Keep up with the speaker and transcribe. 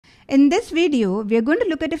In this video, we are going to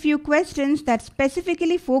look at a few questions that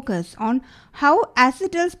specifically focus on how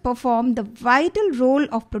acetals perform the vital role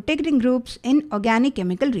of protecting groups in organic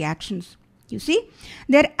chemical reactions. You see,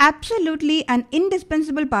 they are absolutely an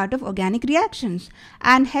indispensable part of organic reactions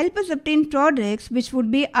and help us obtain products which would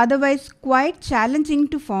be otherwise quite challenging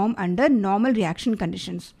to form under normal reaction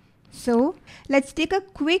conditions. So, let's take a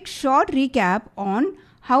quick short recap on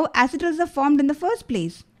how acetals are formed in the first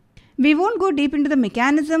place. We won't go deep into the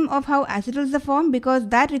mechanism of how acetals are formed because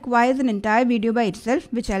that requires an entire video by itself,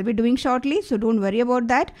 which I'll be doing shortly, so don't worry about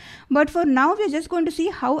that. But for now, we're just going to see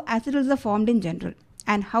how acetals are formed in general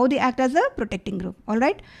and how they act as a protecting group.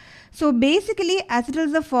 Alright. So basically,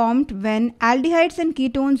 acetals are formed when aldehydes and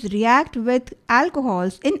ketones react with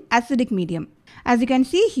alcohols in acidic medium. As you can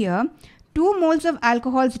see here, 2 moles of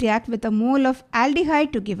alcohols react with a mole of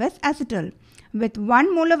aldehyde to give us acetal. With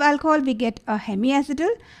 1 mole of alcohol, we get a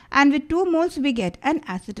hemiacetal, and with 2 moles, we get an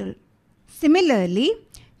acetal. Similarly,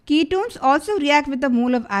 ketones also react with a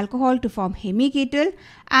mole of alcohol to form hemiketal,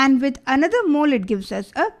 and with another mole, it gives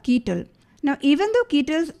us a ketal. Now, even though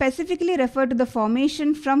ketals specifically refer to the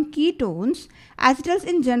formation from ketones, acetals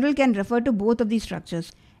in general can refer to both of these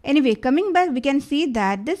structures. Anyway, coming back, we can see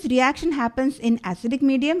that this reaction happens in acidic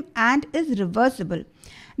medium and is reversible.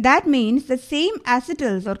 That means the same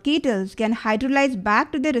acetals or ketals can hydrolyze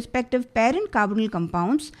back to their respective parent carbonyl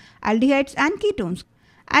compounds, aldehydes and ketones.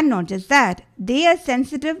 And not just that, they are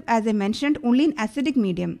sensitive, as I mentioned, only in acidic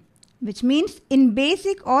medium, which means in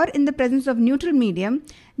basic or in the presence of neutral medium,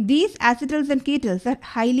 these acetals and ketals are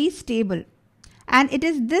highly stable. And it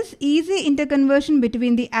is this easy interconversion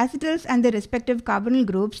between the acetals and their respective carbonyl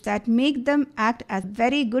groups that make them act as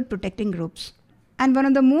very good protecting groups. And one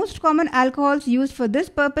of the most common alcohols used for this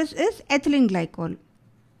purpose is ethylene glycol.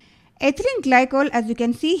 Ethylene glycol, as you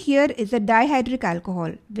can see here, is a dihydric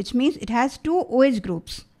alcohol, which means it has 2 OH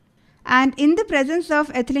groups. And in the presence of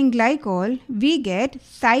ethylene glycol, we get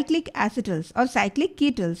cyclic acetals or cyclic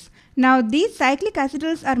ketals. Now, these cyclic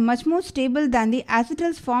acetals are much more stable than the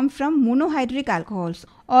acetals formed from monohydric alcohols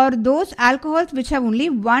or those alcohols which have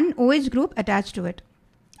only 1 OH group attached to it.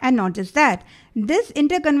 And not just that, this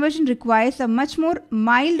interconversion requires a much more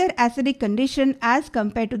milder acidic condition as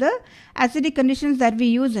compared to the acidic conditions that we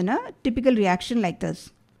use in a typical reaction like this.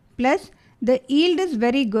 Plus, the yield is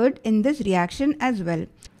very good in this reaction as well.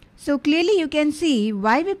 So clearly you can see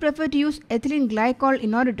why we prefer to use ethylene glycol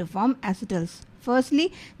in order to form acetals.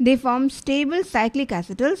 Firstly, they form stable cyclic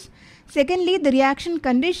acetals. Secondly, the reaction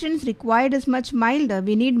conditions required is much milder.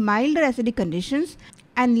 We need milder acidic conditions.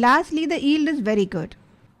 And lastly, the yield is very good.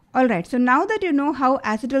 Alright, so now that you know how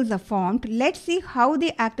acetals are formed, let's see how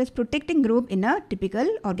they act as protecting group in a typical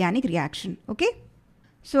organic reaction. Okay?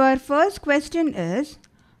 So our first question is,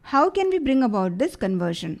 how can we bring about this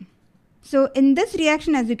conversion? So in this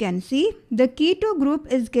reaction, as you can see, the keto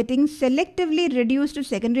group is getting selectively reduced to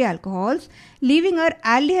secondary alcohols, leaving our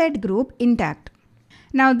aldehyde group intact.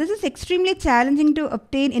 Now this is extremely challenging to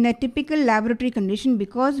obtain in a typical laboratory condition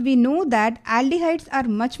because we know that aldehydes are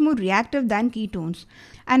much more reactive than ketones.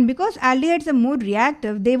 And because aldehydes are more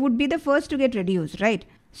reactive, they would be the first to get reduced, right?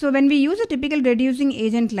 So when we use a typical reducing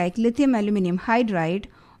agent like lithium aluminum hydride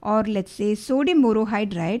or let's say sodium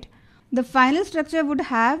borohydride, the final structure would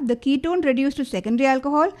have the ketone reduced to secondary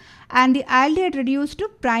alcohol and the aldehyde reduced to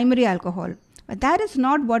primary alcohol. But that is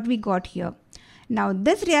not what we got here. Now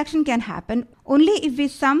this reaction can happen only if we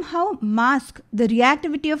somehow mask the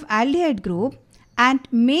reactivity of aldehyde group and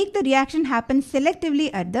make the reaction happen selectively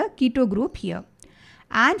at the keto group here.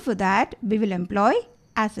 And for that we will employ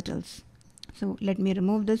acetals. So let me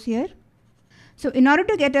remove this here. So in order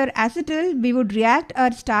to get our acetal, we would react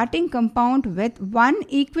our starting compound with 1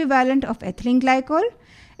 equivalent of ethylene glycol,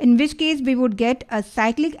 in which case we would get a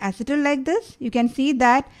cyclic acetal like this. You can see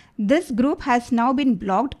that this group has now been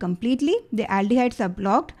blocked completely. The aldehydes are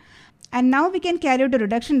blocked. And now we can carry out a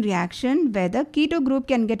reduction reaction where the keto group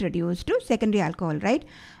can get reduced to secondary alcohol, right?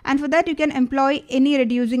 And for that you can employ any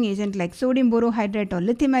reducing agent like sodium borohydride or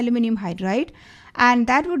lithium aluminum hydride, and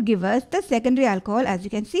that would give us the secondary alcohol as you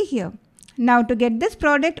can see here. Now to get this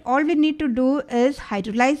product, all we need to do is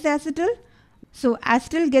hydrolyze the acetal. So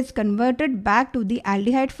acetal gets converted back to the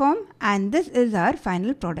aldehyde form and this is our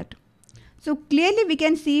final product. So clearly we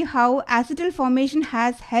can see how acetal formation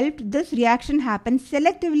has helped this reaction happen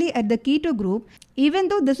selectively at the keto group, even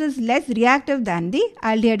though this is less reactive than the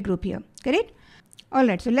aldehyde group here. Correct?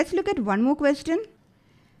 Alright, so let's look at one more question.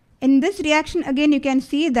 In this reaction again you can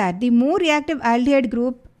see that the more reactive aldehyde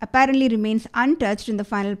group apparently remains untouched in the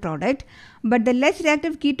final product, but the less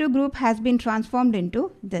reactive keto group has been transformed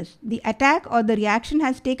into this. The attack or the reaction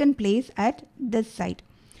has taken place at this site.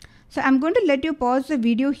 So I'm going to let you pause the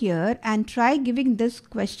video here and try giving this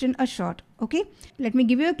question a shot. Okay, let me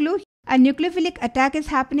give you a clue. A nucleophilic attack is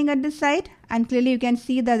happening at this site, and clearly you can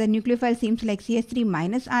see that the nucleophile seems like CH3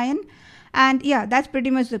 minus ion, and yeah, that's pretty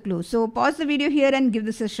much the clue. So pause the video here and give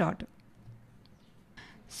this a shot.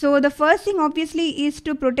 So the first thing obviously is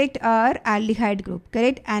to protect our aldehyde group,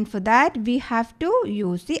 correct? And for that we have to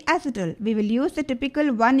use the acetal. We will use the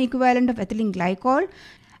typical 1 equivalent of ethylene glycol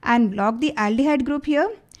and block the aldehyde group here.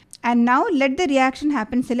 And now let the reaction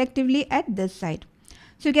happen selectively at this site.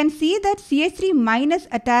 So you can see that CH3 minus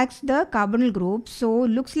attacks the carbonyl group. So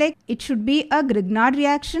looks like it should be a Grignard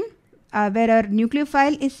reaction where our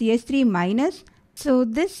nucleophile is CH3 minus. So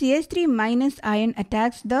this CH3 minus ion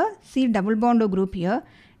attacks the C double bond O group here,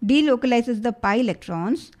 delocalizes the pi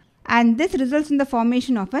electrons, and this results in the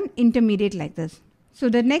formation of an intermediate like this. So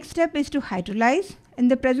the next step is to hydrolyze in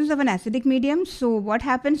the presence of an acidic medium. So what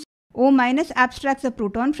happens? O minus abstracts a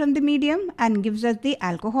proton from the medium and gives us the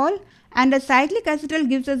alcohol, and a cyclic acetal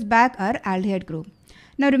gives us back our aldehyde group.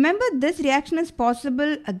 Now remember, this reaction is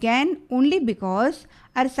possible again only because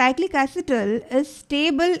our cyclic acetal is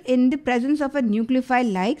stable in the presence of a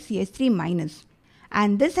nucleophile like CH3 minus,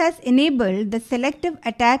 and this has enabled the selective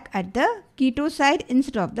attack at the keto side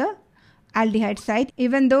instead of the aldehyde side,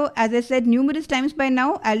 even though, as I said numerous times by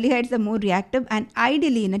now, aldehydes are more reactive, and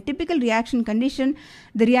ideally in a typical reaction condition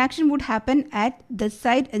the reaction would happen at this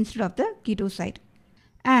side instead of the keto side.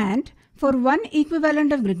 And for 1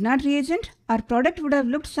 equivalent of Grignard reagent, our product would have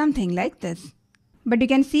looked something like this. But you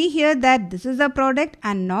can see here that this is a product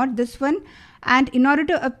and not this one, and in order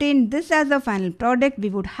to obtain this as a final product we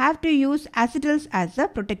would have to use acetals as a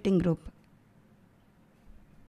protecting group.